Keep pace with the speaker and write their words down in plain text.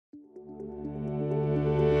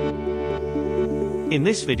In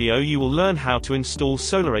this video you will learn how to install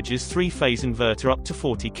Solaredge's 3-phase inverter up to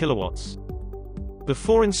 40 kilowatts.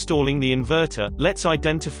 Before installing the inverter, let's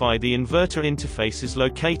identify the inverter interfaces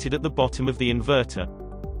located at the bottom of the inverter.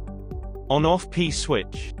 On-off P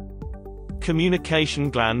switch. Communication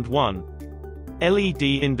gland 1. LED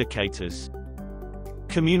indicators.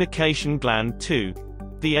 Communication gland 2.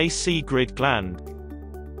 The AC grid gland.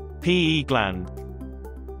 PE gland.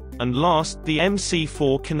 And last, the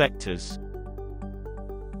MC4 connectors.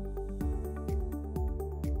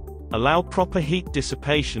 Allow proper heat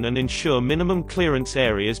dissipation and ensure minimum clearance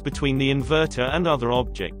areas between the inverter and other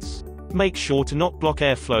objects. Make sure to not block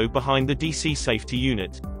airflow behind the DC safety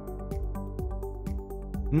unit.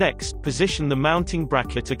 Next, position the mounting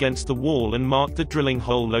bracket against the wall and mark the drilling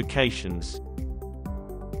hole locations.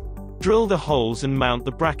 Drill the holes and mount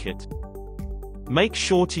the bracket. Make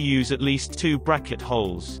sure to use at least 2 bracket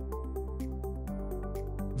holes.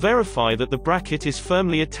 Verify that the bracket is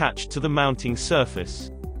firmly attached to the mounting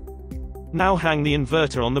surface. Now hang the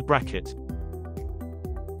inverter on the bracket.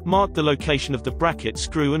 Mark the location of the bracket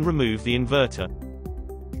screw and remove the inverter.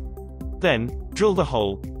 Then, drill the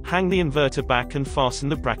hole, hang the inverter back and fasten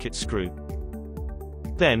the bracket screw.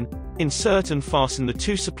 Then, insert and fasten the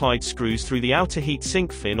 2 supplied screws through the outer heat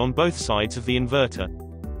sink fin on both sides of the inverter.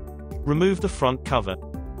 Remove the front cover.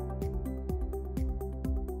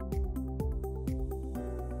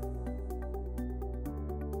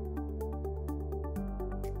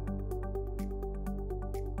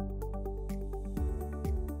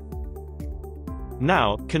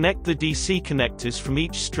 Now, connect the DC connectors from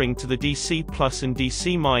each string to the DC plus and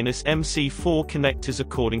DC minus MC4 connectors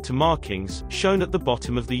according to markings, shown at the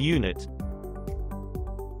bottom of the unit.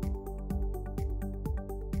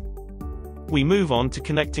 We move on to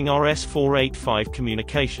connecting our S485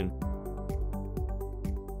 communication.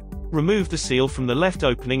 Remove the seal from the left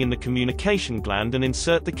opening in the communication gland and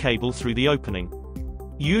insert the cable through the opening.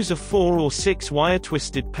 Use a 4 or 6 wire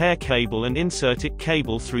twisted pair cable and insert it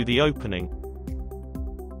cable through the opening.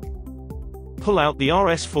 Pull out the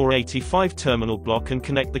RS485 terminal block and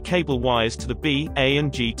connect the cable wires to the B, A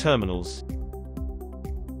and G terminals.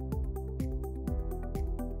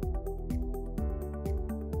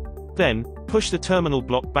 Then, push the terminal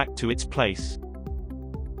block back to its place.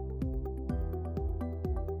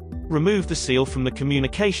 Remove the seal from the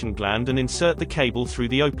communication gland and insert the cable through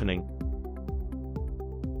the opening.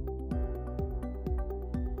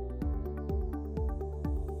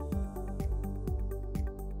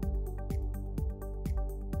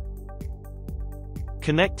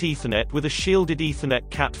 Connect Ethernet with a shielded Ethernet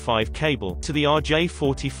Cat5 cable to the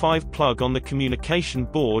RJ45 plug on the communication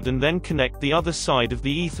board and then connect the other side of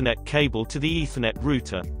the Ethernet cable to the Ethernet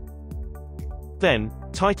router. Then,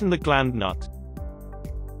 tighten the gland nut.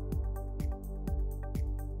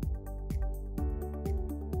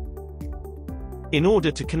 In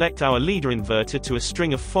order to connect our leader inverter to a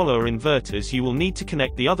string of follower inverters, you will need to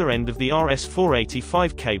connect the other end of the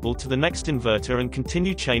RS485 cable to the next inverter and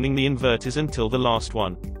continue chaining the inverters until the last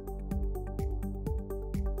one.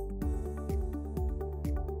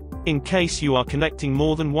 In case you are connecting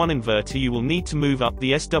more than one inverter, you will need to move up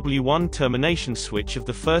the SW1 termination switch of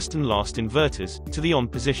the first and last inverters to the on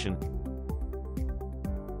position.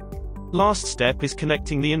 Last step is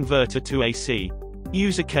connecting the inverter to AC.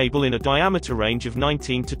 Use a cable in a diameter range of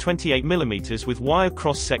 19 to 28 mm with wire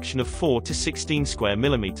cross-section of 4 to 16 square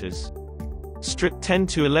millimeters. Strip 10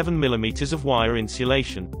 to 11 mm of wire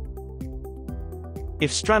insulation.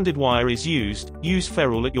 If stranded wire is used, use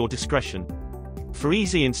ferrule at your discretion. For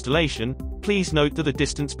easy installation, please note that the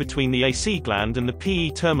distance between the AC gland and the PE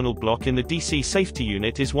terminal block in the DC safety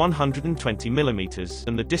unit is 120 mm,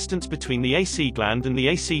 and the distance between the AC gland and the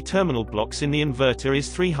AC terminal blocks in the inverter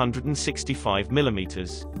is 365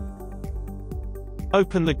 mm.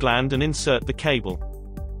 Open the gland and insert the cable.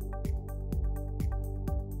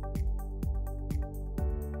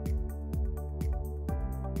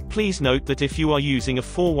 Please note that if you are using a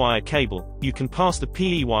 4-wire cable, you can pass the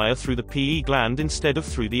PE wire through the PE gland instead of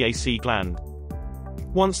through the AC gland.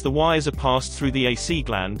 Once the wires are passed through the AC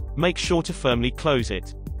gland, make sure to firmly close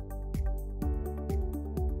it.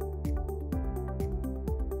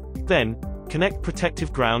 Then, connect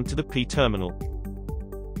protective ground to the P terminal.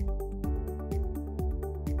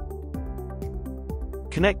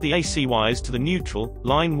 Connect the AC wires to the neutral,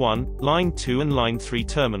 line 1, line 2 and line 3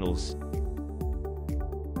 terminals.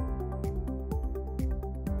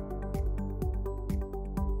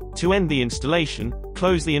 To end the installation,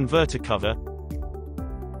 close the inverter cover,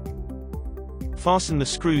 fasten the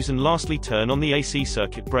screws and lastly turn on the AC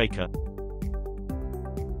circuit breaker.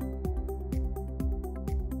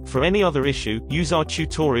 For any other issue, use our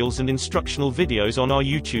tutorials and instructional videos on our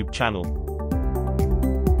YouTube channel.